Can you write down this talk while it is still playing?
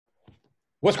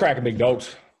What's cracking, big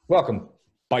dogs? Welcome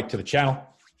back to the channel.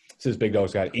 This is Big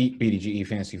Dogs Got Eat BDGE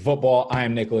Fantasy Football. I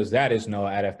am Nicholas. That is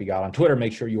Noah at FB God on Twitter.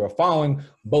 Make sure you are following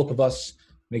both of us.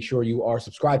 Make sure you are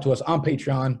subscribed to us on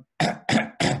Patreon.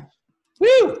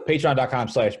 Woo!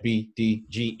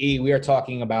 Patreon.com/BDGE. We are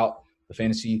talking about the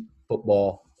fantasy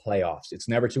football playoffs. It's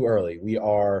never too early. We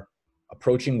are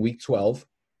approaching week 12.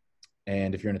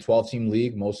 And if you're in a 12-team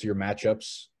league, most of your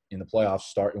matchups in the playoffs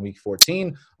start in week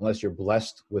 14, unless you're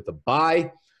blessed with a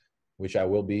bye, which I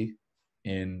will be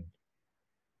in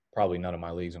probably none of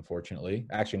my leagues, unfortunately.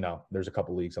 Actually, no, there's a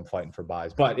couple leagues I'm fighting for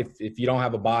buys. But if you don't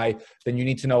have a bye, then you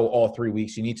need to know all 3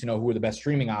 weeks. You need to know who are the best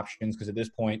streaming options because at this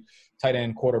point, tight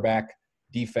end, quarterback,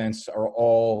 defense are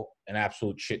all an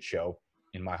absolute shit show,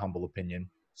 in my humble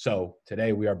opinion. So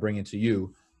today we are bringing to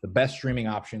you the best streaming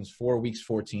options for weeks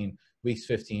 14, weeks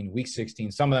 15, week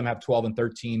 16. Some of them have 12 and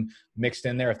 13 mixed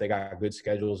in there if they got good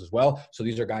schedules as well. So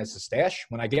these are guys to stash.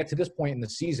 When I get to this point in the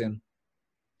season,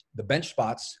 the bench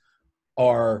spots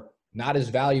are not as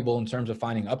valuable in terms of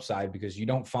finding upside because you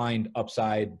don't find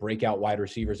upside breakout wide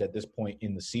receivers at this point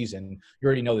in the season. You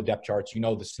already know the depth charts, you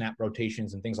know the snap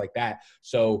rotations and things like that.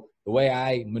 So the way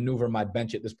I maneuver my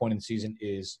bench at this point in the season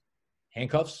is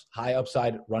handcuffs, high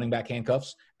upside running back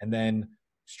handcuffs, and then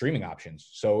streaming options.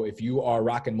 So if you are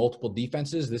rocking multiple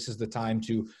defenses, this is the time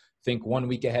to think 1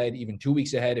 week ahead, even 2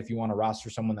 weeks ahead. If you want to roster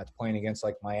someone that's playing against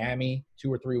like Miami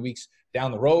 2 or 3 weeks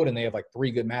down the road and they have like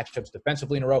 3 good matchups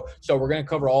defensively in a row. So we're going to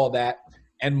cover all of that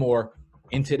and more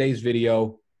in today's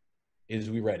video. Is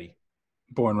we ready?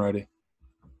 Born ready.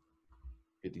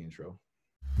 Hit the intro.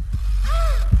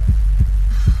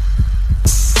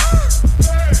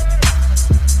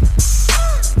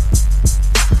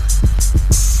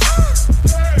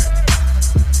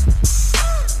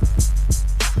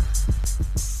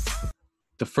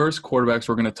 The first quarterbacks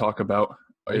we're going to talk about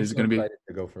is going to be –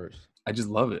 to go first. I just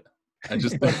love it. I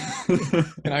just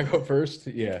 – Can I go first?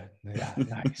 Yeah,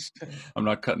 nice. I'm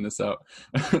not cutting this out.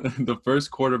 The first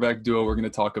quarterback duo we're going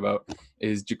to talk about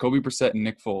is Jacoby Brissett and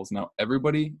Nick Foles. Now,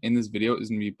 everybody in this video is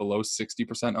going to be below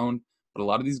 60% owned, but a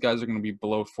lot of these guys are going to be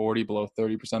below 40, below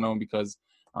 30% owned because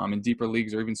in deeper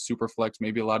leagues or even super flex,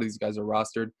 maybe a lot of these guys are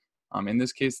rostered. In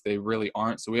this case, they really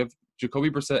aren't. So we have Jacoby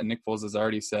Brissett and Nick Foles, as I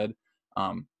already said.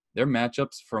 Their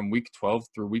matchups from week 12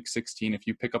 through week 16, if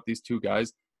you pick up these two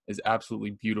guys, is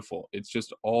absolutely beautiful. It's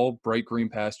just all bright green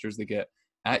pastures. They get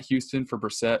at Houston for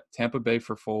Brissett, Tampa Bay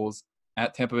for Foles,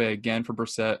 at Tampa Bay again for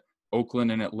Brissett,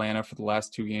 Oakland and Atlanta for the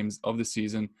last 2 games of the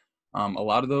season. A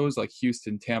lot of those, like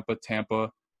Houston, Tampa,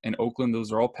 and Oakland,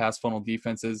 those are all pass funnel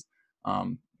defenses.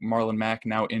 Marlon Mack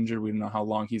now injured. We don't know how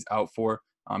long he's out for.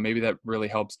 Maybe that really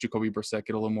helps Jacoby Brissett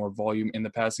get a little more volume in the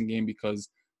passing game because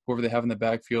whoever they have in the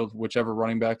backfield, whichever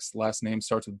running back's last name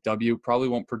starts with W, probably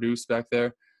won't produce back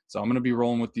there. So I'm going to be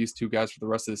rolling with these two guys for the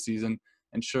rest of the season.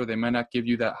 And sure, they might not give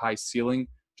you that high ceiling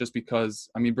just because,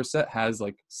 I mean, Brissett has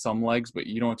like some legs, but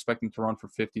you don't expect him to run for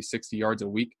 50, 60 yards a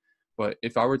week. But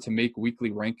if I were to make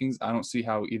weekly rankings, I don't see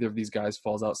how either of these guys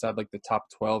falls outside like the top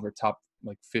 12 or top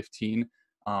like 15,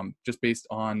 just based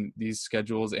on these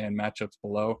schedules and matchups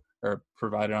below or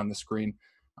provided on the screen.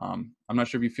 I'm not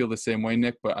sure if you feel the same way,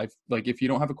 Nick, but if you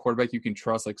don't have a quarterback you can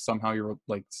trust, like somehow you're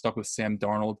like stuck with Sam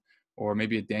Darnold or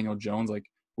maybe a Daniel Jones, like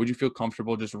would you feel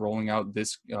comfortable just rolling out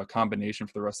this combination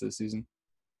for the rest of the season?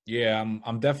 Yeah,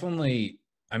 I'm definitely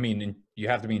 – I mean, you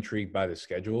have to be intrigued by the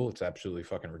schedule. It's absolutely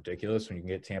fucking ridiculous when you can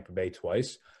get Tampa Bay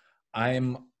twice.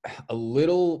 I'm a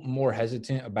little more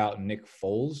hesitant about Nick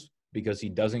Foles because he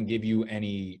doesn't give you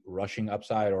any rushing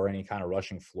upside or any kind of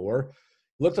rushing floor.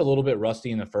 Looked a little bit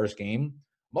rusty in the first game.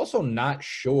 I'm also not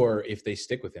sure if they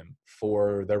stick with him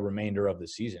for the remainder of the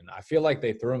season. I feel like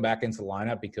they threw him back into the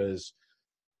lineup because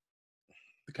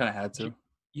they kind of had to.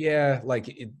 Yeah,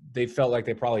 they felt like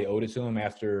they probably owed it to him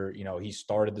after, he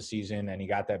started the season and he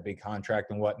got that big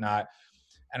contract and whatnot.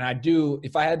 And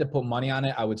if I had to put money on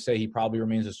it, I would say he probably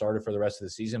remains a starter for the rest of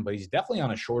the season, but he's definitely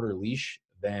on a shorter leash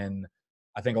than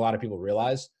I think a lot of people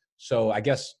realize. So I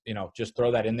guess, just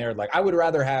throw that in there. Like I would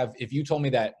rather have, if you told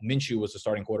me that Minshew was the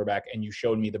starting quarterback and you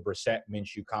showed me the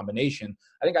Brissett-Minshew combination,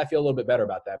 I think I feel a little bit better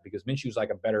about that because Minshew's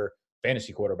like a better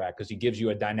fantasy quarterback because he gives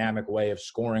you a dynamic way of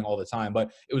scoring all the time.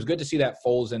 But it was good to see that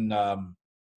Foles and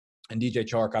DJ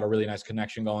Chark got a really nice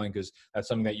connection going because that's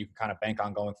something that you can kind of bank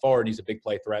on going forward. He's a big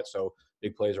play threat, so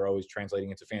big plays are always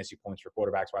translating into fantasy points for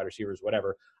quarterbacks, wide receivers,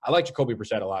 whatever. I like Jacoby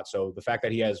Brissett a lot, so the fact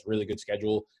that he has really good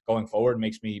schedule going forward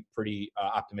makes me pretty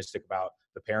optimistic about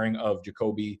the pairing of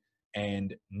Jacoby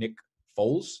and Nick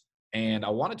Foles. And I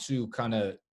wanted to kind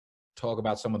of talk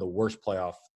about some of the worst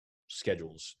playoff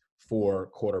schedules for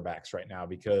quarterbacks right now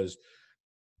because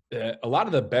A lot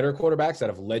of the better quarterbacks that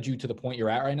have led you to the point you're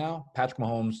at right now, Patrick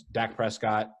Mahomes, Dak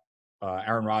Prescott,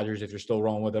 Aaron Rodgers, if you're still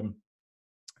rolling with him,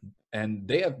 and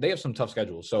they have some tough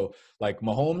schedules. So like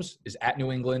Mahomes is at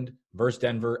New England versus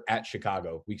Denver at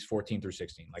Chicago, weeks 14 through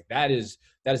 16. Like that is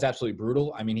absolutely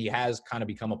brutal. I mean, he has kind of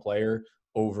become a player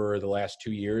over the last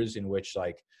 2 years in which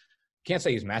like can't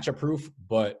say he's matchup proof,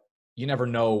 but you never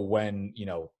know when,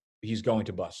 he's going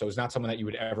to bust. So it's not someone that you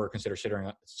would ever consider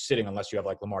sitting unless you have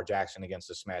like Lamar Jackson against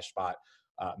a smash spot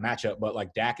matchup. But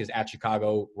like Dak is at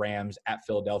Chicago, Rams, at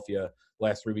Philadelphia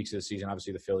last 3 weeks of the season.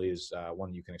 Obviously the Philly is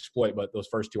one you can exploit, but those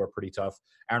first two are pretty tough.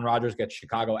 Aaron Rodgers gets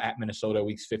Chicago at Minnesota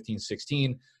weeks 15, 16.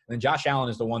 And then Josh Allen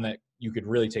is the one that you could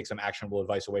really take some actionable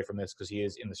advice away from this because he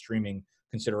is in the streaming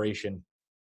consideration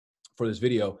for this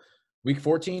video. Week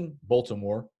 14,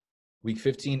 Baltimore. Week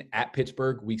 15 at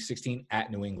Pittsburgh. Week 16 at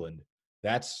New England.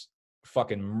 That's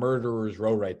fucking murderer's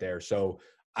row right there. So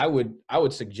I would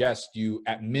suggest you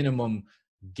at minimum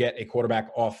get a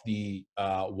quarterback off the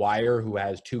wire who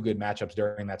has two good matchups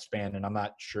during that span. And I'm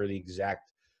not sure the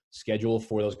exact schedule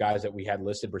for those guys that we had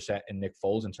listed, Brissett and Nick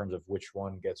Foles, in terms of which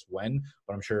one gets when,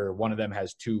 but I'm sure one of them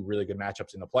has two really good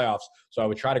matchups in the playoffs. So I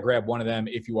would try to grab one of them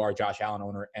if you are a Josh Allen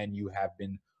owner and you have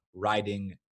been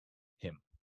riding him.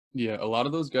 Yeah, a lot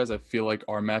of those guys I feel like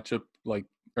are matchup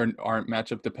or aren't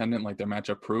matchup dependent, like they're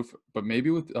matchup proof. But maybe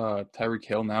with Tyreek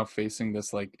Hill now facing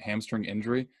this like hamstring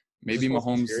injury, maybe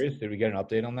Mahomes. Serious? Did we get an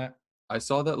update on that? I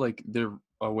saw that like they're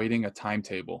awaiting a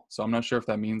timetable, so I'm not sure if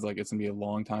that means like it's gonna be a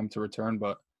long time to return.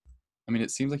 But I mean,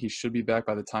 it seems like he should be back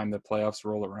by the time the playoffs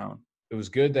roll around. It was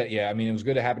good that it was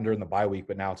good to happen during the bye week,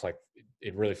 but now it's like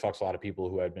it really fucks a lot of people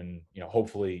who had been,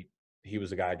 hopefully he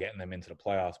was the guy getting them into the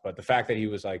playoffs. But the fact that he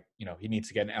was like, he needs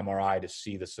to get an MRI to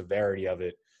see the severity of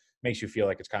it makes you feel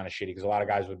like it's kind of shitty because a lot of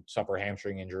guys would suffer a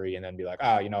hamstring injury and then be like,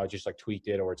 I just like tweaked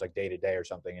it or it's like day to day or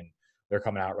something. And they're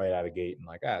coming out right out of the gate and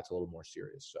like, it's a little more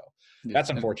serious. So that's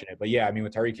unfortunate. But yeah, I mean,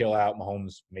 with Tyreek Hill out,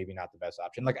 Mahomes maybe not the best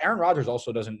option. Like Aaron Rodgers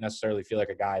also doesn't necessarily feel like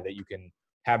a guy that you can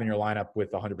have in your lineup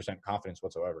with 100% confidence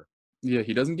whatsoever. Yeah,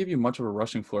 he doesn't give you much of a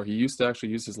rushing floor. He used to actually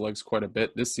use his legs quite a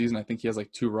bit. This season, I think he has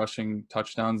like 2 rushing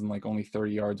touchdowns and like only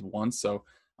 30 yards once. So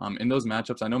in those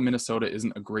matchups, I know Minnesota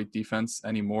isn't a great defense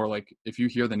anymore. Like if you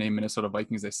hear the name Minnesota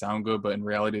Vikings, they sound good, but in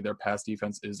reality, their pass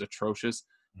defense is atrocious.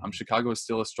 Chicago is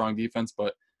still a strong defense,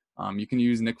 but you can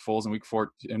use Nick Foles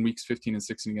in weeks 15 and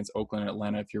 16 against Oakland and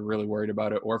Atlanta if you're really worried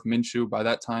about it. Or if Minshew, by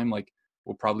that time, like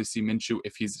we'll probably see Minshew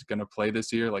if he's going to play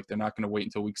this year. Like they're not going to wait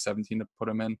until week 17 to put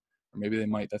him in. Or maybe they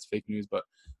might. That's fake news. But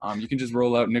you can just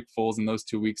roll out Nick Foles in those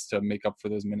 2 weeks to make up for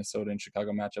those Minnesota and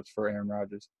Chicago matchups for Aaron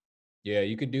Rodgers. Yeah,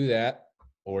 you could do that.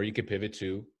 Or you could pivot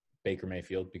to Baker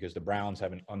Mayfield because the Browns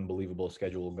have an unbelievable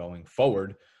schedule going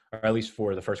forward, or at least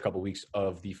for the first couple of weeks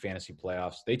of the fantasy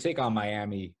playoffs. They take on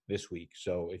Miami this week.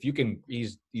 So if you can,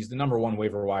 he's the number one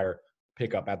waiver wire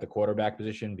pickup at the quarterback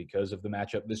position because of the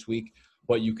matchup this week,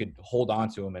 but you could hold on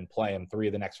to him and play him 3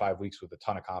 of the next 5 weeks with a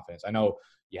ton of confidence. I know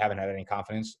you haven't had any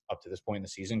confidence up to this point in the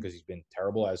season because he's been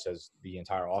terrible, as has the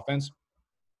entire offense,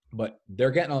 but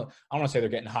they're getting, I don't want to say they're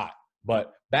getting hot,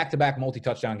 but back-to-back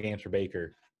multi-touchdown games for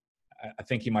Baker. I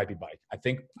think he might be bike. I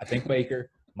think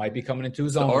Baker might be coming into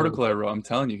his own. The article I wrote, I'm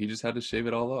telling you, he just had to shave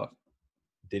it all off.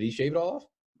 Did he shave it all off?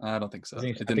 I don't think so.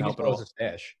 It didn't help at all. His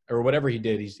stash or whatever he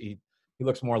did. He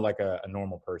looks more like a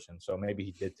normal person. So maybe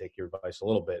he did take your advice a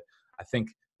little bit. I think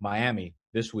Miami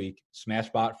this week, smash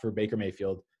spot for Baker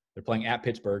Mayfield. They're playing at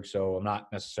Pittsburgh, so I'm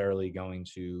not necessarily going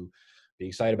to be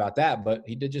excited about that, but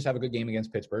he did just have a good game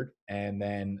against Pittsburgh. And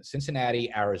then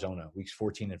Cincinnati, Arizona, weeks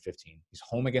 14 and 15. He's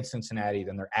home against Cincinnati.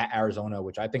 Then they're at Arizona,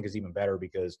 which I think is even better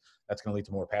because that's going to lead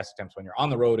to more pass attempts when you're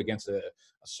on the road against a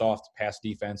soft pass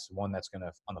defense, one that's going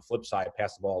to, on the flip side,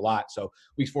 pass the ball a lot. So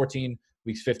weeks 14,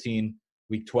 weeks 15,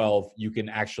 week 12, you can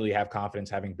actually have confidence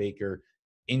having Baker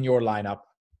in your lineup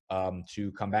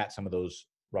to combat some of those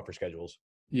rougher schedules.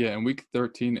 Yeah, in week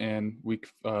 13 and week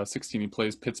 16, he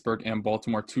plays Pittsburgh and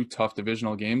Baltimore, 2 tough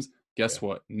divisional games. Guess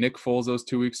what? Nick Foles those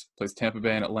 2 weeks plays Tampa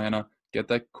Bay and Atlanta. Get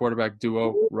that quarterback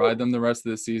duo, ride them the rest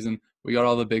of the season. We got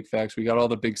all the big facts. We got all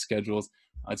the big schedules.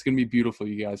 It's going to be beautiful.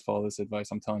 You guys follow this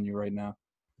advice. I'm telling you right now.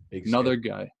 Another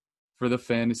guy for the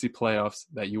fantasy playoffs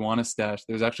that you want to stash.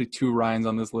 There's actually 2 Ryans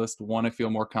on this list. One I feel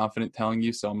more confident telling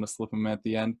you, so I'm going to slip him at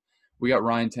the end. We got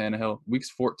Ryan Tannehill, weeks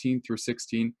 14 through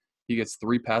 16. He gets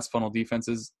 3 pass funnel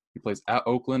defenses. He plays at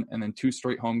Oakland and then 2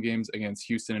 straight home games against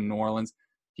Houston and New Orleans.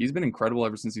 He's been incredible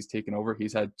ever since he's taken over.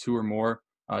 He's had 2 or more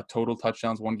total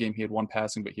touchdowns. One game he had 1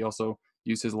 passing, but he also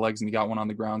used his legs and he got 1 on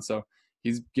the ground. So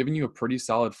he's giving you a pretty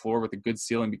solid floor with a good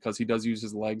ceiling because he does use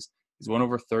his legs. He's won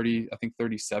over 30, I think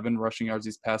 37 rushing yards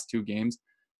these past 2 games.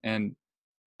 And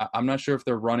I'm not sure if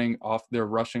their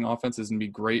rushing offense is going to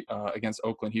be great against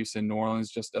Oakland, Houston, New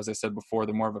Orleans. Just as I said before,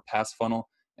 they're more of a pass funnel.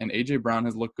 And A.J. Brown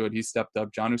has looked good. He's stepped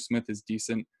up. Jonnu Smith is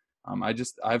decent. I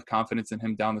have confidence in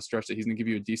him down the stretch that he's going to give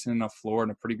you a decent enough floor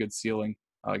and a pretty good ceiling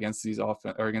against these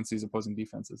opposing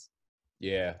defenses.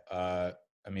 Yeah, I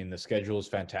mean, the schedule is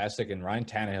fantastic, and Ryan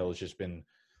Tannehill has just been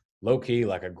low-key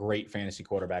like a great fantasy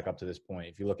quarterback up to this point.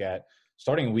 If you look at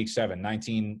starting in week 7,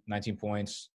 19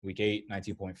 points, week 8,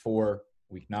 19.4,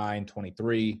 week 9,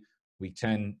 23, week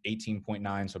 10,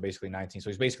 18.9, so basically 19. So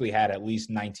he's basically had at least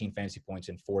 19 fantasy points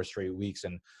in 4 straight weeks.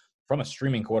 And from a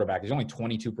streaming quarterback, he's only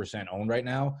 22% owned right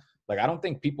now. Like, I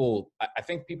think people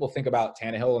think about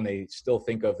Tannehill and they still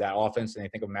think of that offense, and they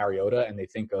think of Mariota, and they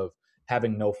think of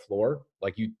having no floor.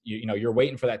 Like, you're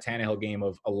waiting for that Tannehill game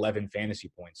of 11 fantasy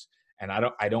points. And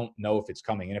I don't know if it's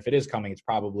coming. And if it is coming, it's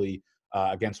probably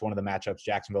against one of the matchups,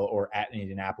 Jacksonville or at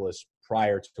Indianapolis,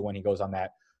 prior to when he goes on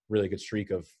that really good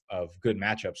streak of good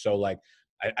matchups. So, like,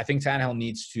 I think Tannehill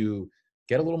needs to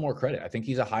get a little more credit. I think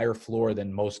he's a higher floor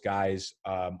than most guys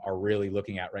are really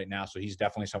looking at right now. So he's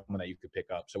definitely someone that you could pick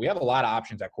up. So we have a lot of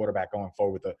options at quarterback going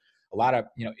forward with a lot of,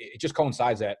 it just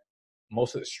coincides that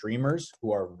most of the streamers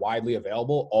who are widely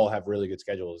available all have really good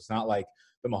schedules. It's not like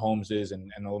the Mahomeses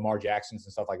and the Lamar Jacksons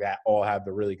and stuff like that all have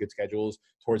the really good schedules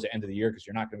towards the end of the year, because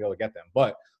you're not going to be able to get them.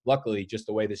 But luckily, just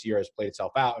the way this year has played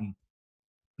itself out, and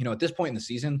at this point in the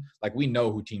season, like, we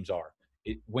know who teams are.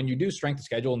 When you do strength of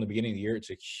schedule in the beginning of the year,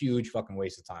 it's a huge fucking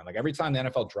waste of time. Like, every time the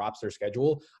NFL drops their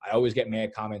schedule, I always get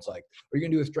mad comments like, "Are you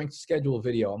going to do a strength of schedule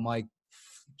video?" I'm like,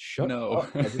 shut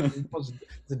up. Like, it's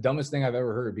the dumbest thing I've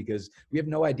ever heard, because we have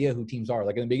no idea who teams are.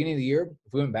 Like, in the beginning of the year,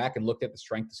 if we went back and looked at the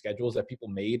strength of schedules that people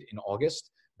made in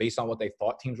August based on what they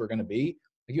thought teams were going to be,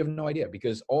 like, you have no idea,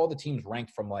 because all the teams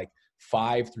ranked from like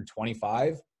 5 through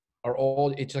 25 are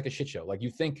all, it's like a shit show. Like,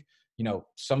 you think,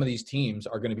 some of these teams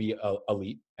are going to be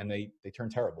elite, and they turn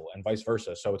terrible, and vice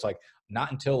versa. So it's like,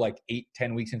 not until like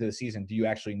 8-10 weeks into the season do you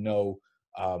actually know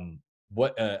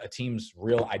what a team's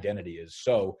real identity is.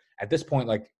 So at this point,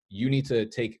 like, you need to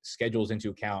take schedules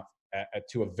into account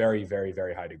to a very, very,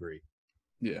 very high degree.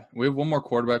 Yeah, we have one more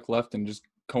quarterback left, and just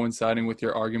coinciding with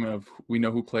your argument of we know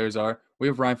who players are, we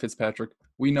have Ryan Fitzpatrick.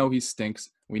 We know he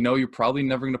stinks. We know you're probably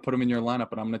never going to put him in your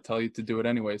lineup, but I'm going to tell you to do it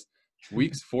anyways.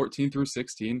 Weeks 14 through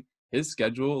 16, his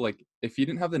schedule, like, if he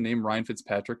didn't have the name Ryan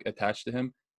Fitzpatrick attached to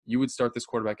him, you would start this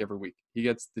quarterback every week. He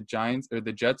gets the Jets,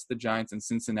 the Giants, and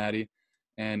Cincinnati.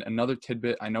 And another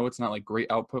tidbit, I know it's not like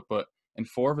great output, but in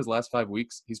 4 of his last 5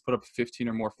 weeks, he's put up 15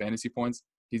 or more fantasy points.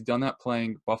 He's done that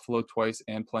playing Buffalo twice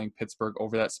and playing Pittsburgh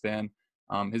over that span.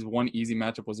 His one easy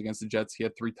matchup was against the Jets. He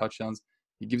had 3 touchdowns.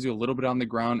 He gives you a little bit on the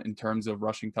ground in terms of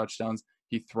rushing touchdowns.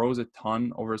 He throws a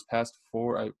ton over his past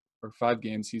 4 or 5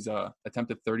 games. He's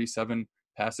attempted 37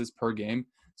 passes per game.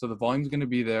 So the volume's going to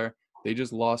be there. They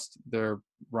just lost their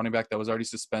running back that was already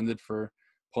suspended for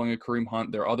pulling a Kareem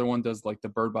Hunt. Their other one does like the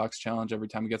bird box challenge every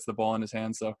time he gets the ball in his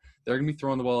hand. So they're going to be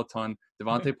throwing the ball a ton.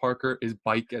 Devontae Parker is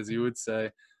bike, as you would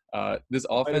say. This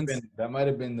offense. That might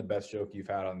have been the best joke you've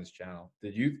had on this channel.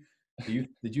 Did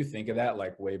you think of that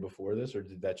like way before this, or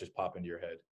did that just pop into your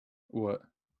head? What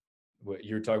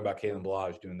you were talking about Kalen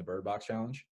Balazs doing the bird box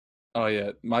challenge? Oh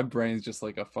yeah, my brain's just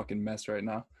like a fucking mess right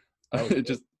now.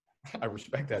 I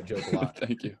respect that joke a lot.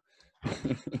 Thank you.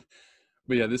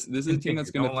 But yeah, this is a team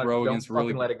that's going to throw against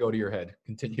really. Don't let it go to your head.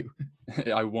 Continue.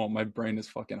 I won't. My brain is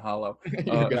fucking hollow. You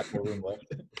got more room left.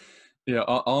 Yeah,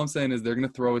 all I'm saying is they're going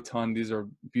to throw a ton. These are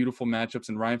beautiful matchups,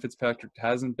 and Ryan Fitzpatrick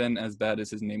hasn't been as bad as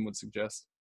his name would suggest.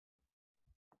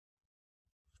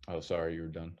 Oh, sorry, you were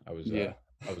done. I was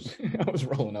I was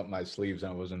rolling up my sleeves,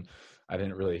 and I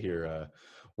didn't really hear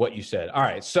what you said. All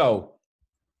right, so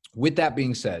with that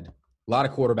being said, a lot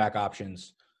of quarterback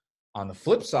options. On the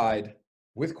flip side,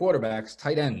 with quarterbacks,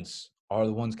 tight ends are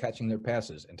the ones catching their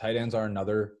passes, and tight ends are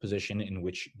another position in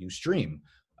which you stream.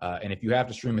 And if you have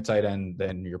to stream a tight end,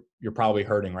 then you're probably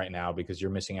hurting right now, because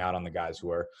you're missing out on the guys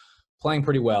who are playing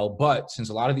pretty well. But since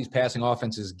a lot of these passing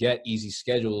offenses get easy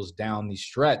schedules down the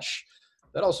stretch,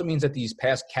 that also means that these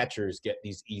pass catchers get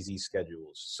these easy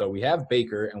schedules. So we have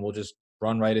Baker, and we'll just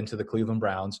run right into the Cleveland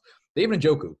Browns. David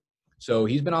Njoku. So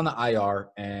he's been on the IR,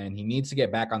 and he needs to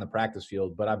get back on the practice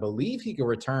field. But I believe he can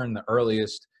return the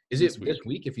earliest. Is it this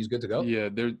week if he's good to go? Yeah,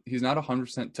 he's not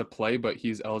 100% to play, but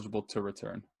he's eligible to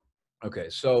return. Okay,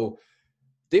 so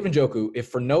David Njoku, if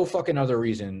for no fucking other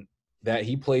reason that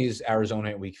he plays Arizona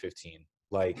at week 15,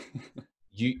 like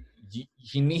he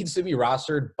needs to be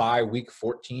rostered by week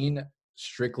 14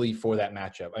 strictly for that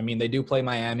matchup. I mean, they do play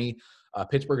Miami.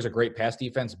 Pittsburgh is a great pass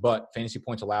defense, but fantasy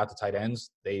points allowed to tight ends,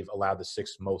 they've allowed the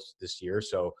 6th most this year.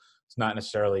 So it's not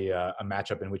necessarily a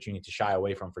matchup in which you need to shy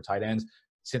away from for tight ends.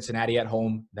 Cincinnati at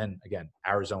home, then again,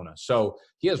 Arizona. So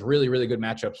he has really, really good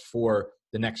matchups for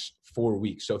the next 4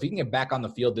 weeks. So if he can get back on the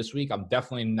field this week, I'm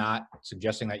definitely not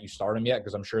suggesting that you start him yet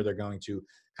because I'm sure they're going to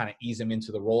kind of ease him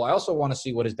into the role. I also want to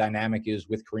see what his dynamic is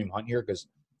with Kareem Hunt here because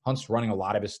Hunt's running a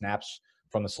lot of his snaps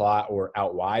from the slot or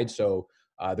out wide. So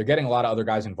they're getting a lot of other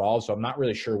guys involved. So I'm not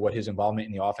really sure what his involvement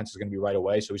in the offense is going to be right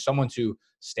away. So he's someone to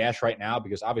stash right now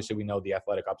because obviously we know the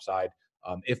athletic upside.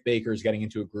 If Baker's getting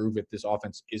into a groove, if this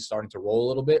offense is starting to roll a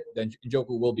little bit, then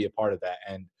Njoku will be a part of that.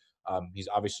 And he's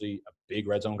obviously a big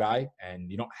red zone guy,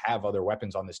 and you don't have other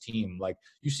weapons on this team. Like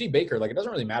you see Baker, like it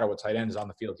doesn't really matter what tight end is on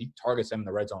the field. He targets them in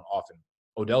the red zone often.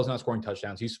 Odell's not scoring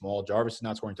touchdowns. He's small. Jarvis is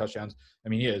not scoring touchdowns. I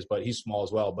mean, he is, but he's small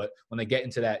as well. But when they get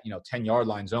into that, 10-yard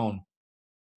line zone,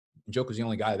 Njoku's the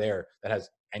only guy there that has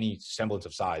any semblance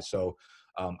of size. So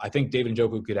I think David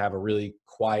Njoku could have a really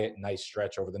quiet, nice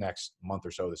stretch over the next month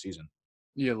or so of the season.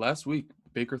 Yeah, last week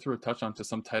Baker threw a touchdown to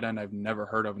some tight end I've never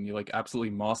heard of, and he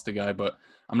absolutely mossed a guy. But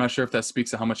I'm not sure if that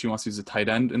speaks to how much he wants to use a tight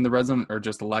end in the red zone or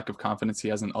just the lack of confidence he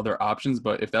has in other options.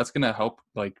 But if that's going to help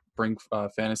bring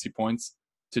fantasy points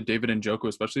to David Njoku,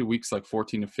 especially weeks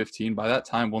 14 to 15, by that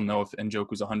time we'll know if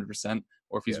Njoku's 100%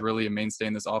 or if he's really a mainstay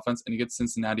in this offense. And he gets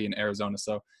Cincinnati and Arizona,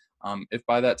 so if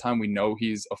by that time we know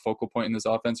he's a focal point in this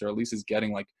offense or at least is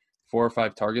getting 4 or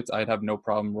 5 targets, I'd have no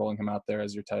problem rolling him out there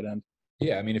as your tight end.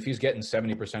 Yeah, I mean, if he's getting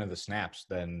 70% of the snaps,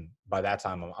 then by that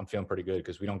time I'm feeling pretty good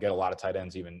because we don't get a lot of tight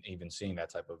ends even seeing that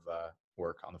type of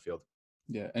work on the field.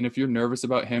 Yeah, and if you're nervous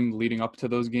about him leading up to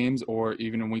those games or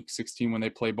even in Week 16 when they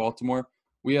play Baltimore,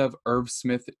 we have Irv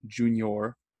Smith Jr.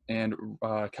 and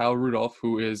Kyle Rudolph,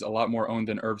 who is a lot more owned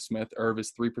than Irv Smith. Irv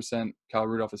is 3%, Kyle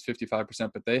Rudolph is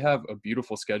 55%, but they have a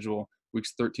beautiful schedule.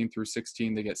 Weeks 13 through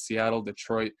 16, they get Seattle,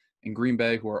 Detroit, and Green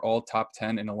Bay, who are all top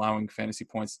 10 in allowing fantasy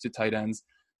points to tight ends.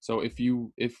 So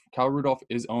if Kyle Rudolph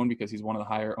is owned because he's one of the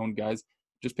higher owned guys,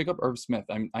 just pick up Irv Smith.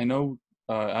 I know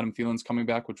Adam Thielen's coming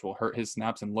back, which will hurt his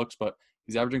snaps and looks, but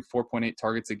he's averaging 4.8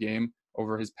 targets a game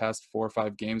over his past 4 or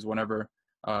 5 games whenever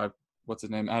Adam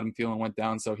Thielen went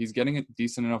down. So he's getting a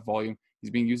decent enough volume.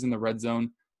 He's being used in the red zone,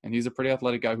 and he's a pretty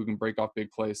athletic guy who can break off big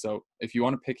plays. So if you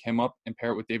want to pick him up and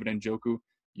pair it with David Njoku,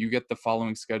 you get the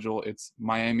following schedule. It's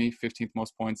Miami, 15th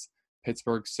most points,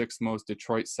 Pittsburgh, 6th most,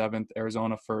 Detroit, 7th,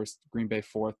 Arizona, 1st, Green Bay,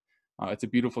 4th. It's a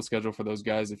beautiful schedule for those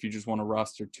guys if you just want to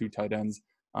roster 2 tight ends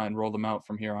and roll them out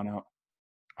from here on out.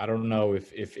 I don't know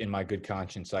if in my good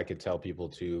conscience I could tell people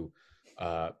to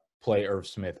play Irv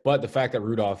Smith, but the fact that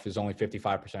Rudolph is only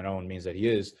 55% owned means that he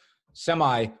is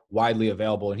semi-widely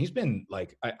available. And he's been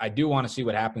I do want to see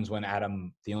what happens when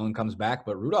Adam Thielen comes back,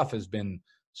 but Rudolph has been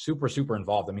super, super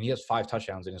involved. I mean, he has 5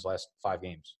 touchdowns in his last 5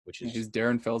 games, which is – he's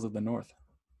Darren Fells of the North.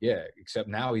 Yeah, except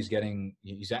now he's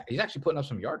actually putting up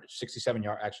some yardage, 67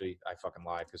 yards. Actually, I fucking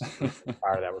lied because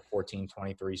prior to that were 14,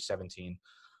 23, 17.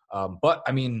 But,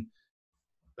 I mean,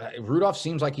 Rudolph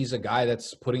seems like he's a guy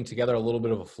that's putting together a little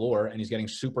bit of a floor, and he's getting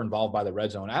super involved by the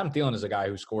red zone. Adam Thielen is a guy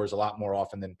who scores a lot more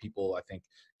often than people, I think,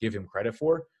 give him credit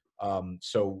for.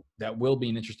 So that will be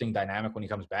an interesting dynamic when he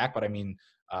comes back. But, I mean,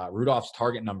 Rudolph's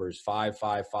target numbers 5,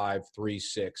 5, 5, 3,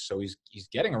 6. So he's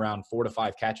getting around 4 to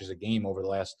 5 catches a game over the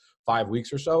last 5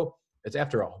 weeks or so. It's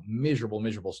after a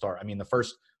miserable start. I mean, the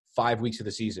first 5 weeks of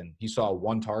the season, he saw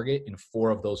 1 target in 4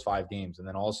 of those 5 games. And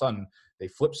then all of a sudden they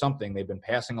flipped something. They've been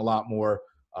passing a lot more.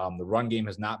 The run game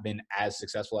has not been as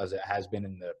successful as it has been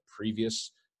in the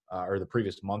previous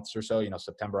months or so,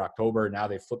 September, October. Now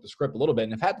they've flipped the script a little bit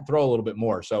and have had to throw a little bit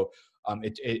more. So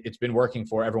it's been working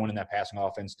for everyone in that passing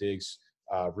offense. Diggs,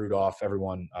 Rudolph,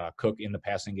 everyone. Cook in the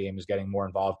passing game is getting more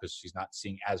involved because he's not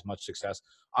seeing as much success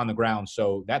on the ground.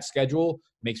 So that schedule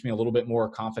makes me a little bit more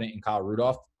confident in Kyle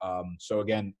Rudolph. So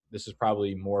again, this is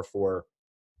probably more for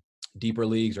deeper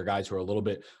leagues or guys who are a little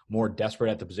bit more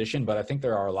desperate at the position. But I think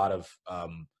there are a lot of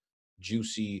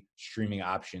juicy streaming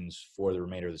options for the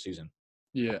remainder of the season.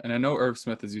 Yeah, and I know Irv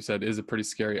Smith, as you said, is a pretty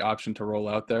scary option to roll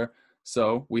out there.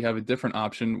 So we have a different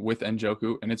option with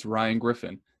Njoku, and it's Ryan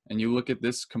Griffin. And you look at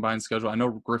this combined schedule, I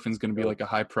know Griffin's going to be a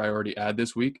high priority add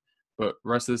this week, but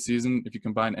rest of the season, if you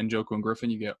combine Njoku and Griffin,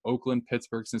 you get Oakland,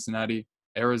 Pittsburgh, Cincinnati,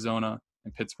 Arizona,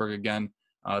 and Pittsburgh again.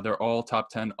 They're all top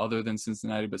 10 other than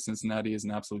Cincinnati, but Cincinnati is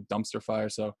an absolute dumpster fire.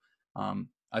 So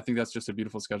I think that's just a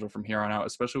beautiful schedule from here on out,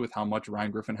 especially with how much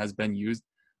Ryan Griffin has been used.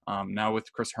 Now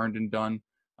with Chris Herndon done,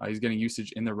 he's getting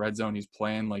usage in the red zone. He's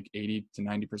playing 80 to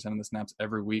 90% of the snaps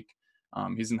every week.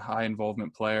 He's a high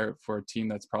involvement player for a team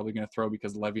that's probably going to throw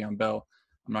because Le'Veon Bell,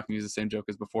 I'm not going to use the same joke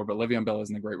as before, but Le'Veon Bell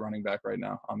isn't a great running back right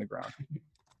now on the ground.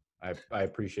 I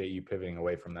appreciate you pivoting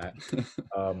away from that.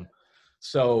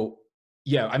 So,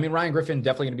 yeah, I mean, Ryan Griffin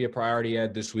definitely going to be a priority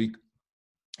ad this week.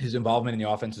 his involvement in the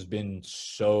offense has been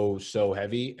so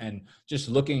heavy. And just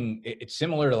looking, it's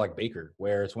similar to like Baker,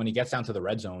 where it's when he gets down to the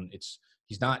red zone,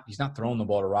 he's not throwing the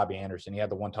ball to Robbie Anderson. He had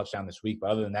the one touchdown this week,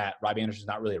 but other than that, Robbie Anderson's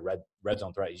not really a red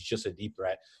zone threat. He's just a deep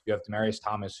threat. You have Demaryius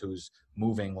Thomas, who's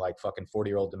moving like fucking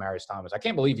 40-year-old Demaryius Thomas. I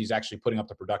can't believe he's actually putting up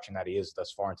the production that he is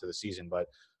thus far into the season, but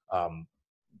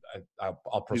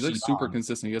I'll proceed. He's like super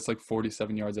consistent. He gets like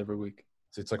 47 yards every week.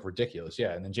 It's like ridiculous.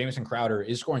 Yeah. And then Jamison Crowder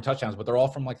is scoring touchdowns, but they're all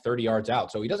from like 30 yards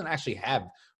out. So he doesn't actually have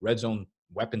red zone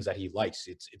weapons that he likes.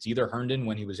 It's either Herndon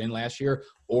when he was in last year,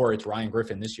 or it's Ryan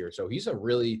Griffin this year. So he's a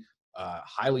really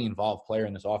highly involved player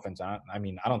in this offense. I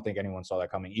mean, I don't think anyone saw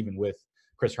that coming, even with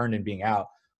Chris Herndon being out.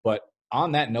 But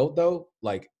on that note, though,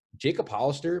 like Jacob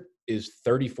Hollister is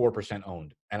 34%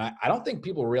 owned. And I don't think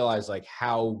people realize like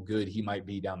how good he might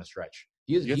be down the stretch.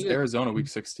 He gets Arizona week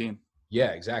 16.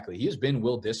 Yeah, exactly. He has been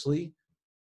Will Dissly,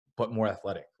 but more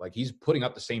athletic. Like he's putting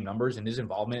up the same numbers, and his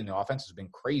involvement in the offense has been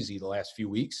crazy the last few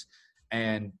weeks.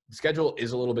 And the schedule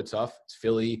is a little bit tough. It's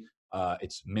Philly.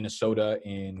 It's Minnesota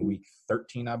in week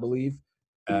 13, I believe.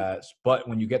 But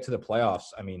when you get to the playoffs,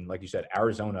 I mean, like you said,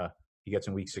 Arizona, he gets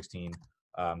in week 16.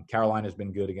 Carolina's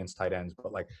been good against tight ends.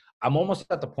 But like I'm almost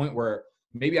at the point where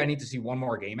maybe I need to see one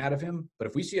more game out of him. But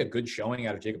if we see a good showing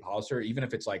out of Jacob Hollister, even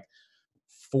if it's like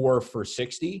 4 for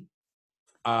 60,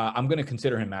 I'm going to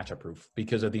consider him matchup proof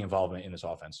because of the involvement in this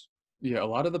offense. Yeah, a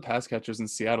lot of the pass catchers in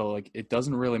Seattle, like it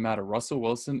doesn't really matter. Russell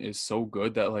Wilson is so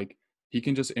good that like he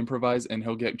can just improvise and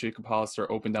he'll get Jacob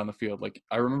Hollister open down the field. Like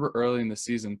I remember early in the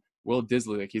season, Will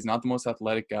Dissly, like he's not the most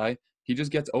athletic guy. He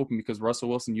just gets open because Russell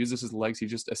Wilson uses his legs. He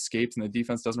just escapes, and the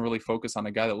defense doesn't really focus on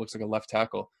a guy that looks like a left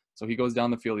tackle. So he goes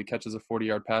down the field, he catches a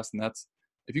 40-yard pass, and that's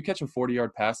if you catch a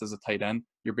 40-yard pass as a tight end,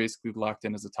 you're basically locked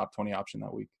in as a top 20 option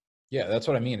that week. Yeah, that's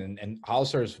what I mean. And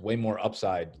Hollister is way more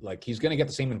upside. Like he's going to get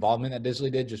the same involvement that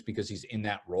Dissly did just because he's in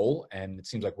that role. And it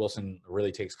seems like Wilson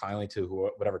really takes kindly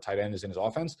to whatever tight end is in his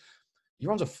offense. He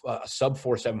runs a sub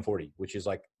 4.740, which is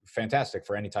like fantastic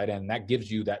for any tight end. And that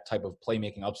gives you that type of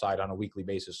playmaking upside on a weekly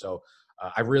basis. So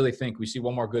I really think we see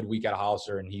one more good week out of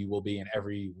Hollister, and he will be in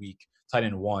every week tight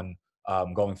end one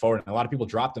going forward. And a lot of people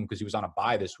dropped him because he was on a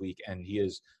bye this week, and he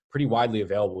is pretty widely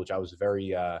available, which I was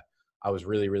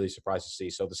really, really surprised to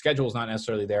see. So the schedule is not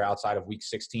necessarily there outside of week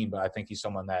 16, but I think he's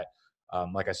someone that,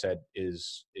 like I said,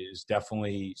 is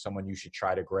definitely someone you should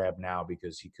try to grab now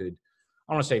because he could,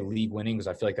 I don't want to say league winning because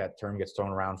I feel like that term gets thrown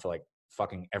around for like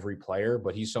fucking every player,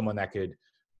 but he's someone that could,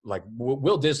 like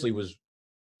Will Dissly was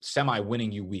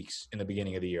semi-winning you weeks in the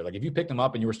beginning of the year. Like if you picked him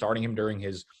up and you were starting him during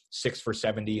his 6 for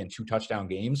 70 and 2 touchdown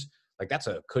games, like that's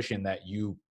a cushion that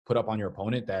you put up on your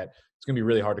opponent that it's going to be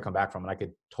really hard to come back from. And I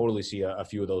could totally see a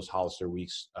few of those Hollister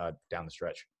weeks down the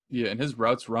stretch. Yeah, and his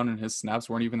routes run and his snaps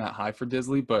weren't even that high for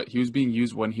Dissly, but he was being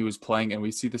used when he was playing, and we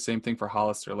see the same thing for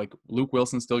Hollister. Like Luke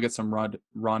Wilson still gets some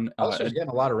run. Hollister's getting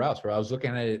a lot of routes, bro. I was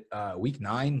looking at it week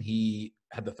 9, he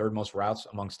had the 3rd most routes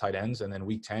amongst tight ends, and then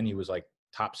week 10 he was like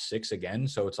top 6 again.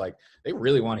 So it's like they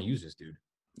really want to use this dude.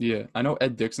 Yeah, I know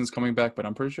Ed Dixon's coming back, but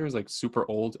I'm pretty sure he's like super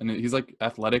old, and he's like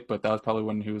athletic, but that was probably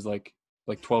when he was like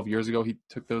 12 years ago he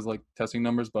took those like testing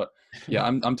numbers. But yeah,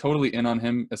 I'm totally in on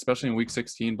him, especially in week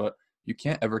 16. But you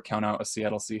can't ever count out a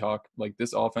Seattle Seahawk. Like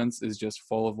this offense is just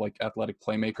full of like athletic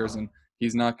playmakers, and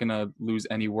he's not gonna lose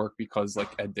any work because like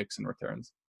Ed Dixon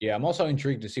returns. Yeah, I'm also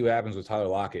intrigued to see what happens with Tyler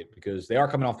Lockett because they are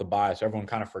coming off the bye, so everyone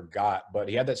kind of forgot. But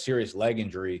he had that serious leg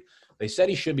injury. They said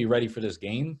he should be ready for this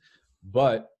game,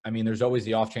 but I mean, there's always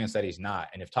the off chance that he's not.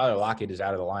 And if Tyler Lockett is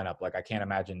out of the lineup, like I can't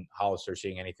imagine Hollister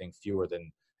seeing anything fewer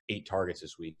than 8 targets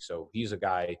this week. So he's a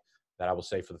guy that I will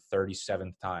say for the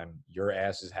 37th time, your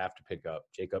asses have to pick up.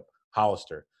 Jacob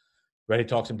Hollister. Ready to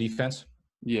talk some defense?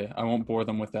 Yeah, I won't bore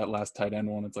them with that last tight end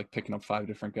one. It's like picking up 5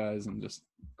 different guys and just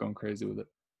going crazy with it.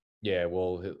 Yeah,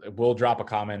 we'll drop a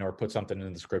comment or put something in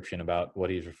the description about what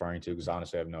he's referring to because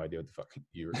honestly, I have no idea what the fuck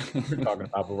you're talking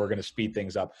about, but we're going to speed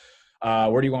things up.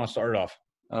 Where do you want to start it off?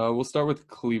 We'll start with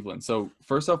Cleveland. So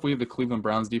first off, we have the Cleveland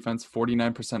Browns defense,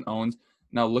 49% owned.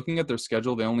 Now, looking at their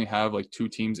schedule, they only have like 2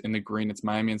 teams in the green. It's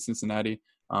Miami and Cincinnati.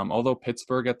 Although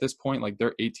Pittsburgh at this point, like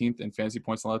they're 18th in fantasy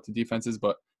points allowed to defenses,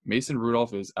 but Mason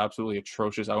Rudolph is absolutely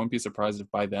atrocious. I wouldn't be surprised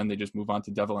if by then they just move on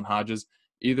to Devlin Hodges.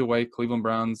 Either way, Cleveland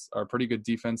Browns are a pretty good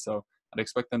defense, so I'd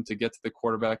expect them to get to the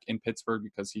quarterback in Pittsburgh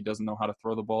because he doesn't know how to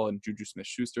throw the ball, and Juju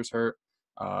Smith-Schuster's hurt.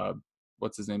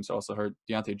 What's his name's also hurt?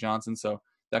 Deontay Johnson. So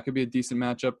that could be a decent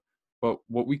matchup. But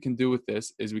what we can do with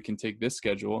this is we can take this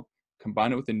schedule,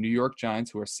 combine it with the New York Giants,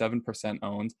 who are 7%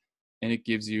 owned, and it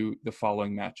gives you the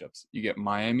following matchups. You get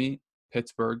Miami,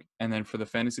 Pittsburgh, and then for the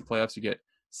fantasy playoffs, you get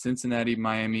Cincinnati,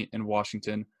 Miami, and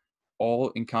Washington, all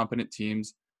incompetent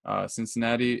teams.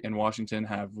 Cincinnati and Washington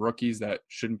have rookies that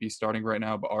shouldn't be starting right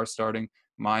now but are starting.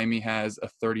 Miami has a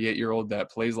 38-year-old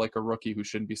that plays like a rookie who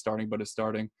shouldn't be starting but is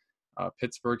starting.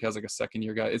 Pittsburgh has like a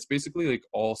second-year guy. It's basically like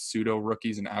all pseudo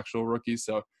rookies and actual rookies.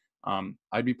 So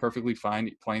I'd be perfectly fine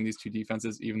playing these two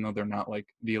defenses, even though they're not like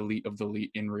the elite of the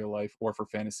elite in real life or for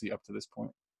fantasy up to this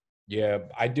point. Yeah,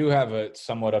 I do have a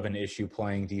somewhat of an issue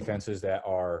playing defenses that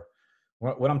are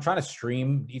when I'm trying to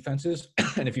stream defenses,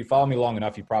 and if you follow me long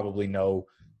enough, you probably know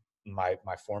my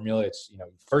formula. It's,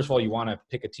 first of all, you want to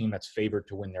pick a team that's favored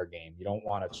to win their game. You don't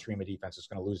want to stream a defense that's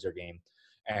going to lose their game.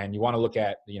 And you want to look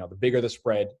at, the bigger the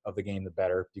spread of the game, the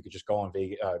better. You could just go on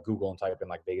Google and type in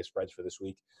like Vegas spreads for this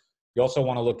week. You also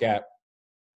want to look at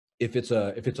if it's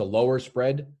a lower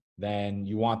spread, then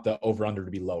you want the over-under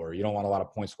to be lower. You don't want a lot of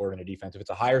points scored in a defense. If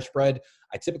it's a higher spread,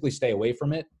 I typically stay away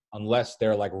from it unless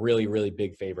they're like really, really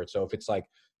big favorites. So if it's like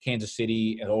Kansas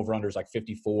City and over-under is like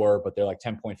 54, but they're like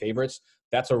 10-point favorites,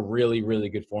 that's a really, really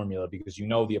good formula because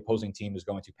the opposing team is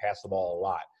going to pass the ball a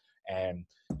lot. And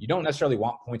you don't necessarily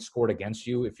want points scored against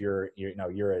you if you're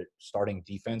a starting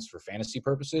defense for fantasy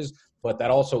purposes, but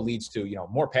that also leads to,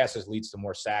 more passes leads to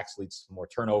more sacks, leads to more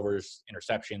turnovers,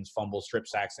 interceptions, fumbles, strip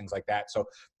sacks, things like that. So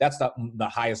that's the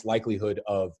highest likelihood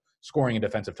of scoring a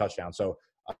defensive touchdown. So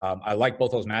I like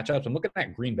both those matchups. I'm looking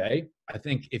at Green Bay. I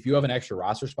think if you have an extra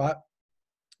roster spot,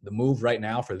 the move right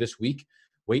now for this week,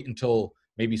 wait until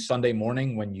maybe Sunday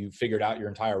morning when you figured out your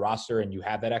entire roster and you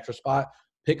have that extra spot.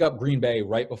 Pick up Green Bay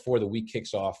right before the week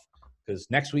kicks off because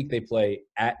next week they play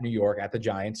at New York at the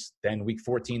Giants. Then week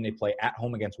 14, they play at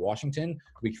home against Washington.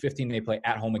 Week 15, they play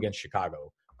at home against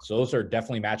Chicago. So those are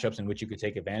definitely matchups in which you could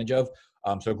take advantage of.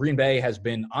 So Green Bay has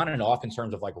been on and off in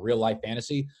terms of like real life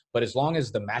fantasy, but as long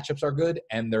as the matchups are good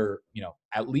and they're,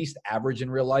 at least average in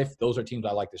real life, those are teams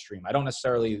I like to stream. I don't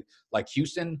necessarily like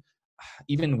Houston,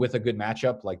 even with a good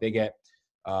matchup, like they get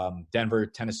Denver,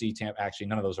 Tennessee, Tampa. Actually,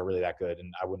 none of those are really that good,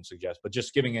 and I wouldn't suggest. But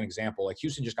just giving an example, like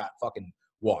Houston just got fucking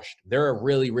washed. They're a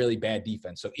really, really bad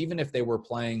defense. So even if they were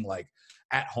playing like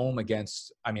at home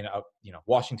against,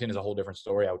 Washington is a whole different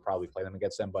story. I would probably play them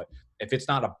against them. But if it's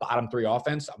not a bottom three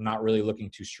offense, I'm not really looking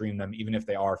to stream them, even if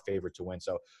they are favored to win.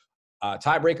 So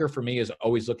tiebreaker for me is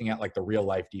always looking at like the real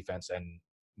life defense and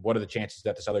what are the chances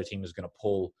that this other team is going to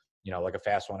pull, like a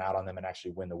fast one out on them and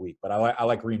actually win the week. But I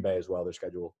like Green Bay as well, their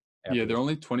schedule. Yeah, they're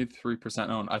only 23%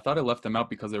 owned. I thought I left them out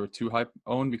because they were too high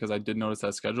owned because I did notice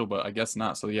that schedule, but I guess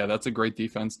not. So yeah, that's a great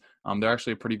defense. They're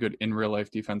actually a pretty good in real life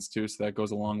defense too. So that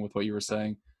goes along with what you were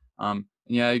saying. And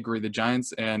yeah, I agree. The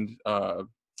Giants and the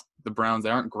Browns, they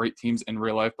aren't great teams in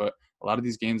real life, but a lot of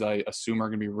these games I assume are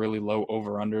going to be really low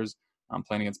over unders.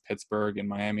 Playing against Pittsburgh and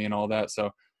Miami and all that.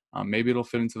 So maybe it'll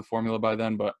fit into the formula by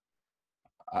then, but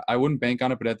I wouldn't bank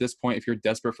on it, but at this point, if you're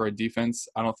desperate for a defense,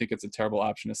 I don't think it's a terrible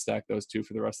option to stack those two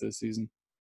for the rest of the season.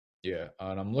 Yeah,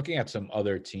 and I'm looking at some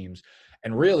other teams.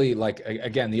 And really, like,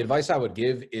 again, the advice I would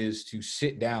give is to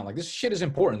sit down. Like, this shit is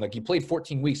important. Like, you played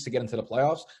 14 weeks to get into the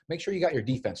playoffs. Make sure you got your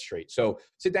defense straight. So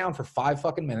sit down for 5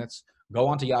 fucking minutes, go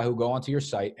onto Yahoo, go onto your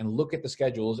site, and look at the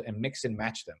schedules and mix and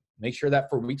match them. Make sure that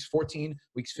for weeks 14,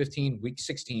 weeks 15, week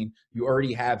 16, you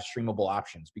already have streamable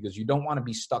options because you don't want to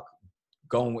be stuck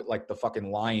going with like the fucking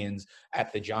Lions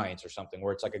at the Giants or something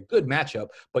where it's like a good matchup,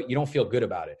 but you don't feel good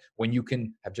about it when you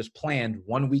can have just planned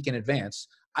 1 week in advance.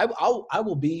 I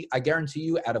will be, I guarantee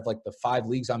you, out of like the 5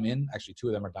 leagues I'm in, actually 2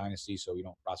 of them are dynasty, so you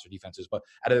don't roster defenses, but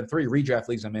out of the 3 redraft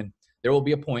leagues I'm in, there will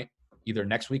be a point either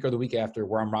next week or the week after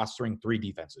where I'm rostering 3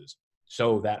 defenses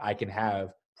so that I can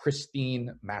have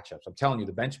pristine matchups. I'm telling you,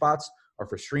 the bench spots are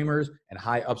for streamers and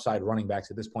high upside running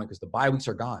backs at this point because the bye weeks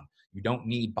are gone. You don't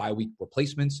need bye week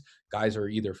replacements. Guys are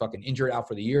either fucking injured out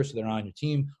for the year, so they're not on your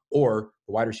team, or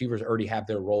the wide receivers already have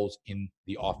their roles in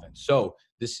the offense. So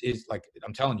this is like,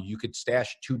 I'm telling you, you could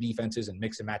stash 2 defenses and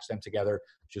mix and match them together.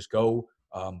 Just go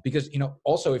because,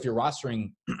 also if you're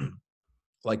rostering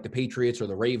like the Patriots or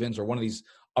the Ravens or one of these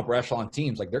upper echelon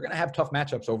teams, like they're going to have tough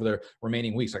matchups over their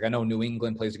remaining weeks. Like I know New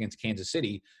England plays against Kansas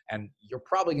City and you're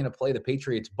probably going to play the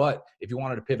Patriots, but if you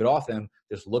wanted to pivot off them,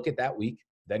 just look at that week,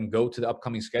 then go to the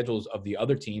upcoming schedules of the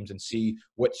other teams and see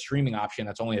what streaming option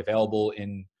that's only available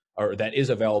in, or that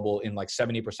is available in like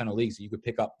 70% of leagues that you could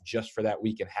pick up just for that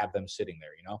week and have them sitting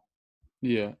there,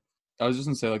 Yeah. I was just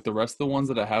going to say, like, the rest of the ones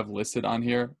that I have listed on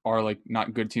here are, like,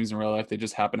 not good teams in real life. They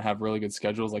just happen to have really good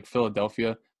schedules, like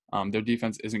Philadelphia. Their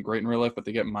defense isn't great in real life, but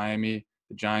they get Miami,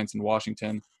 the Giants, and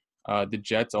Washington. The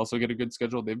Jets also get a good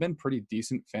schedule. They've been pretty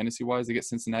decent fantasy-wise. They get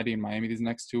Cincinnati and Miami these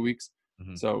next 2 weeks.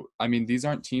 Mm-hmm. So, I mean, these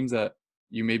aren't teams that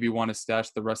you maybe want to stash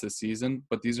the rest of the season,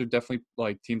 but these are definitely,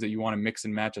 like, teams that you want to mix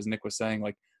and match, as Nick was saying.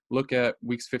 Like, look at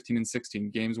weeks 15 and 16,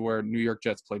 games where New York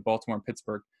Jets play Baltimore and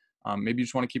Pittsburgh. Maybe you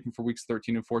just want to keep them for weeks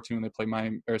 13 and 14 when they play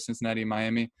Miami or Cincinnati and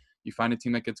Miami. You find a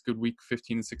team that gets good week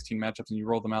 15 and 16 matchups and you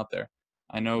roll them out there.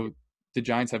 I know the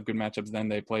Giants have good matchups. Then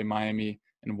they play Miami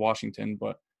and Washington.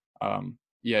 But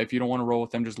yeah, if you don't want to roll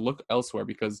with them, just look elsewhere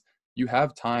because you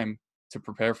have time to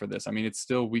prepare for this. I mean, it's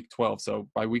still week 12. So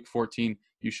by week 14,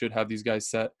 you should have these guys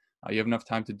set. You have enough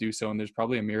time to do so. And there's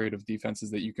probably a myriad of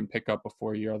defenses that you can pick up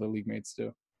before your other league mates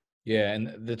do. Yeah.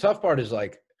 And the tough part is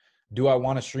like, do I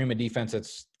want to stream a defense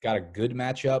that's got a good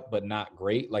matchup but not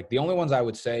great? Like the only ones I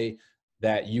would say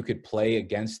that you could play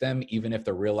against them, even if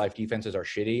the real life defenses are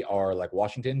shitty, are like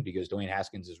Washington, because Dwayne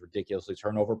Haskins is ridiculously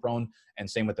turnover prone, and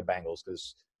same with the Bengals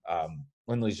because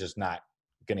Lindley's just not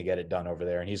going to get it done over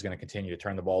there, and he's going to continue to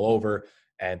turn the ball over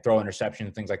and throw interceptions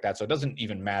and things like that. So it doesn't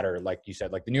even matter, like you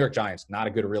said, like the New York Giants, not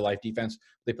a good real life defense.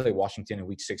 They play Washington in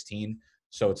week 16.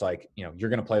 So it's like, you know, you're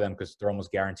going to play them because they're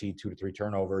almost guaranteed 2 to 3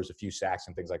 turnovers, a few sacks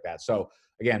and things like that. So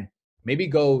again,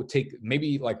 maybe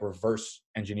like reverse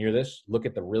engineer this, look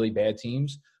at the really bad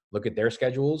teams, look at their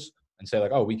schedules and say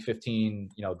like, oh, week 15,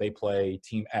 you know, they play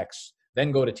team X,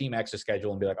 then go to team X's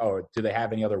schedule and be like, oh, do they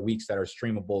have any other weeks that are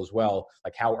streamable as well?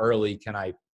 Like how early can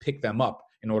I pick them up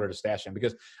in order to stash them?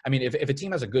 Because I mean, if a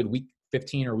team has a good week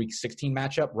 15 or week 16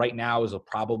 matchup right now is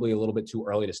probably a little bit too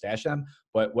early to stash them.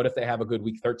 But what if they have a good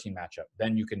week 13 matchup?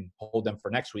 Then you can hold them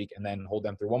for next week and then hold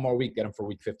them through one more week, get them for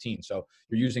week 15. So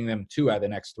you're using them 2 out of the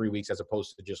next 3 weeks as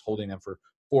opposed to just holding them for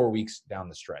 4 weeks down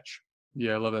the stretch.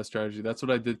 Yeah, I love that strategy. That's what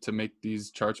I did to make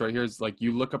these charts right here. Is like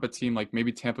you look up a team like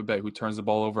maybe Tampa Bay who turns the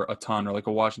ball over a ton, or like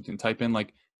a Washington. Type in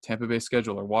like Tampa Bay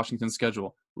schedule or Washington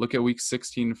schedule. Look at week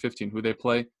 16 and 15, who they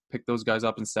play. Pick those guys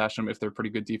up and stash them if they're pretty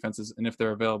good defenses and if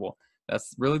they're available.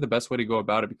 That's really the best way to go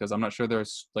about it because I'm not sure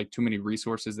there's like too many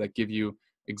resources that give you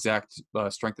exact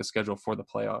strength of schedule for the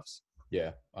playoffs.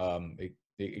 Yeah,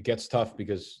 it gets tough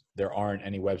because there aren't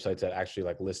any websites that actually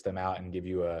like list them out and give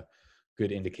you a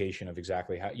good indication of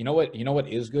exactly how. You know what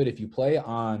is good? If you play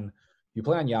on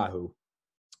Yahoo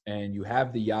and you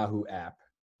have the Yahoo app,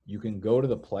 you can go to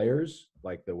the players,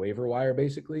 like the waiver wire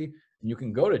basically, and you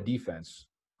can go to defense.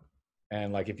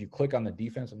 And like if you click on the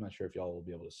defense, I'm not sure if y'all will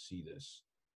be able to see this,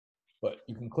 but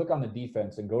you can click on the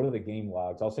defense and go to the game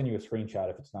logs. I'll send you a screenshot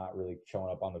if it's not really showing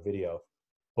up on the video.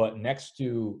 But next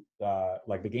to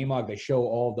like the game log, they show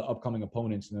all the upcoming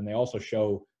opponents, and then they also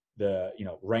show the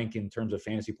rank in terms of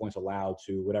fantasy points allowed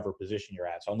to whatever position you're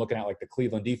at. So I'm looking at like the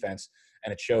Cleveland defense,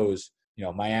 and it shows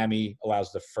Miami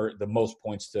allows the most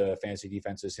points to fantasy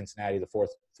defenses, Cincinnati the fourth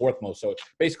most. So it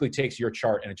basically takes your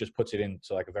chart and it just puts it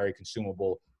into like a very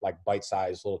consumable, like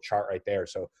bite-sized little chart right there.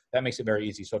 So that makes it very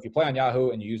easy. So if you play on Yahoo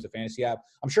and you use the fantasy app,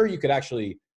 I'm sure you could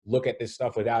actually look at this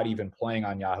stuff without even playing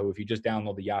on Yahoo. If you just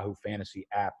download the Yahoo Fantasy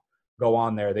app, go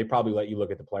on there, they probably let you look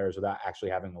at the players without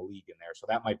actually having the league in there. So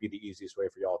that might be the easiest way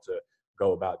for y'all to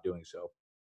go about doing so.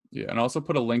 Yeah, and also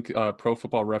put a link. Pro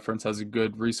Football Reference has a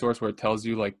good resource where it tells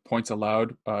you like points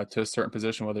allowed to a certain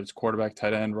position, whether it's quarterback,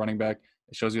 tight end, running back.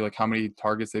 It shows you like how many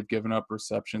targets they've given up,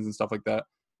 receptions, and stuff like that.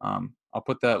 I'll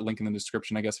put that link in the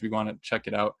description, I guess, if you want to check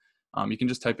it out. You can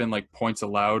just type in like points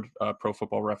allowed, Pro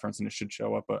Football Reference, and it should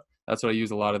show up. But that's what I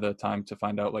use a lot of the time to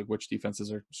find out like which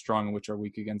defenses are strong and which are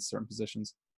weak against certain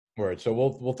positions. Word. So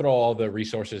we'll throw all the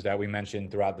resources that we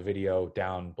mentioned throughout the video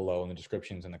down below in the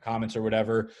descriptions and the comments or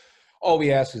whatever. All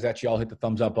we ask is that you all hit the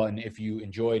thumbs up button if you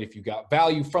enjoyed, if you got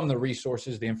value from the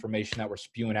resources, the information that we're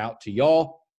spewing out to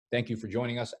y'all. Thank you for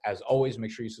joining us. As always,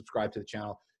 make sure you subscribe to the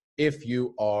channel if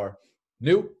you are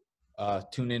new.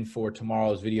 Tune in for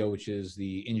tomorrow's video, which is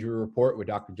the injury report with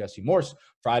Dr. Jesse Morse.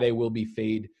 Friday will be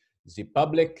Fade the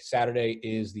Public. Saturday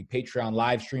is the Patreon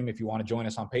live stream. If you want to join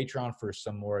us on Patreon for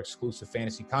some more exclusive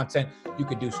fantasy content, you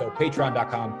could do so.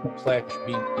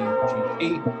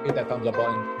 Patreon.com/BDGE. Hit that thumbs up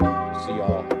button. We'll see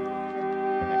y'all next week.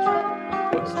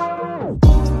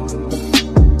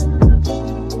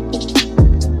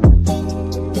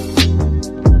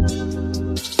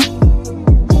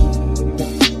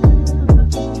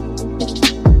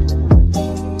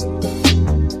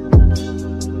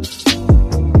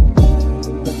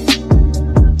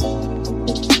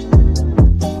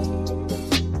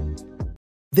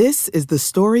 This is the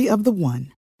story of the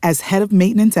one. As head of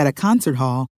maintenance at a concert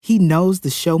hall, he knows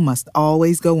the show must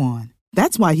always go on.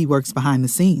 That's why he works behind the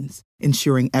scenes,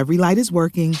 ensuring every light is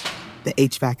working, the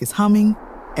HVAC is humming,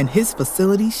 and his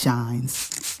facility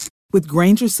shines. With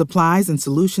Grainger's supplies and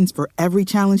solutions for every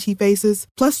challenge he faces,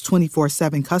 plus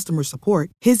 24/7 customer support,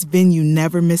 his venue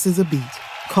never misses a beat.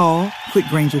 Call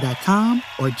quickgrainger.com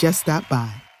or just stop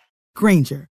by.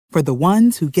 Grainger, for the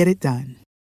ones who get it done.